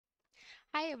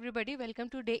Hi everybody, welcome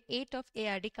to day 8 of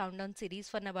ARD countdown series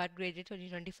for NABARD Grade A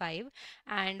 2025.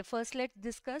 And first let's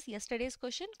discuss yesterday's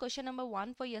question. Question number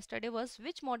 1 for yesterday was,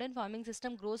 which modern farming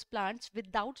system grows plants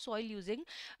without soil using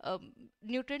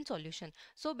nutrient solution?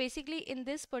 So basically in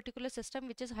this particular system,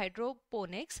 which is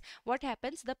hydroponics, what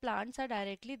happens, the plants are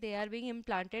they are being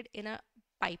implanted in a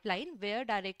pipeline where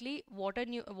directly water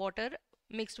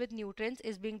mixed with nutrients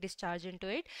is being discharged into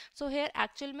it. So here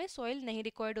actual में soil नहीं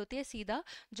required होती है, सीधा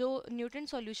जो nutrient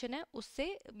solution है उससे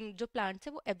जो plants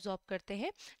है वो एब्जॉर्ब करते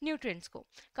हैं न्यूट्रिएंट्स को.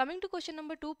 Coming to question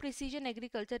number 2, precision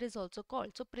agriculture is also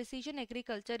called. So precision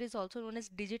agriculture is also known as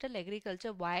digital agriculture.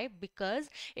 Why? Because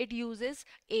it uses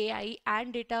AI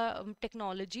and data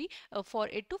technology for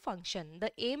it to function.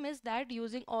 The aim is that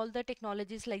using all the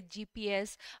technologies like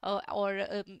GPS or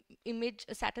image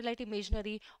satellite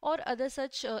imagery or other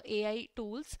such AI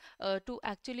tools to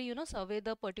actually survey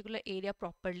the particular area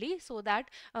properly, so that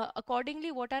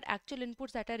accordingly what are actual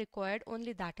inputs that are required,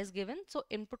 only that is given. So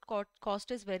input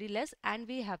cost is very less and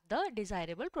we have the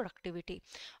desirable productivity.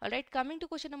 All right, coming to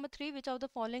question number 3, which of the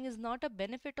following is not a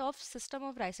benefit of system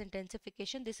of rice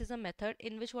intensification? This is a method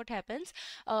in which what happens,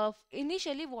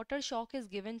 initially water shock is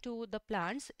given to the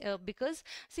plants because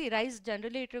see, rice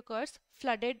generally it requires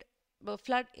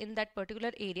flood in that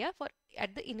particular area for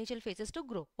at the initial phases to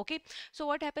grow. Okay, so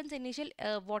what happens, initial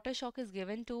water shock is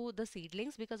given to the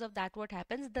seedlings. Because of that what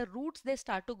happens, the roots they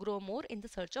start to grow more in the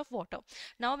search of water.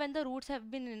 Now when the roots have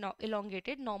been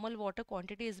elongated, normal water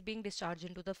quantity is being discharged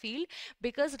into the field.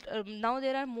 Because now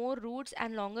there are more roots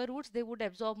and longer roots, they would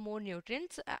absorb more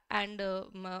nutrients and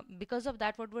because of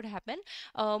that what would happen,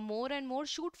 more and more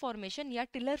shoot formation या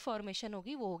tiller formation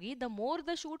होगी वो होगी. The more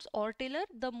the shoots or tiller,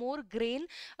 the more grain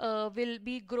will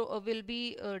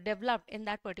be developed in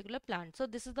that particular plant. So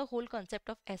this is the whole concept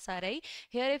of SRI.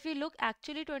 Here if you look,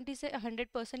 actually 20 से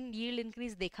 100% yield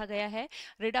increase देखा गया है.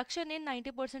 Reduction in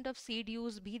 90% of seed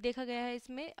use भी देखा गया है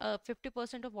इसमें.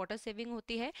 50% of water saving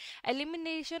होती है.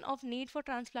 Elimination of need for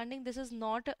transplanting, this is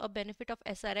not a benefit of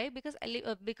SRI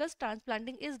because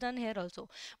transplanting is done here also,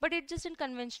 but it's just in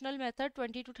conventional method.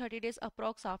 20 to 30 days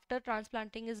approx after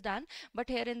transplanting is done, but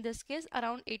here in this case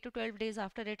around 8 to 12 days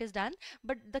after it is done.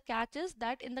 But the catch is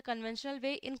that in the conventional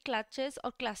way, in clutches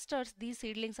or clusters these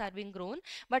seedlings are being grown,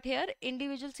 but here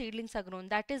individual seedlings are grown.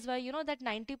 That is why that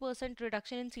 90%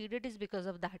 reduction in seeded is because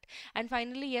of that. And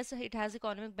finally, yes, it has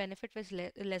economic benefit with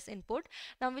less input.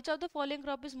 Now which of the following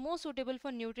crop is more suitable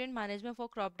for nutrient management for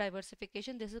crop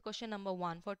diversification? This is question number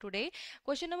 1 for today.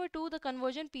 Question number 2, the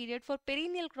conversion period for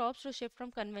perennial crops to shift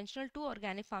from conventional to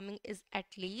organic farming is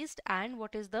at least, and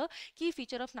what is the key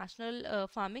feature of national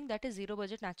farming, that is zero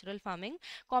budget natural farming?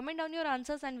 Comment down your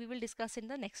answers and we will discuss in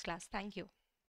the next class. Thank you.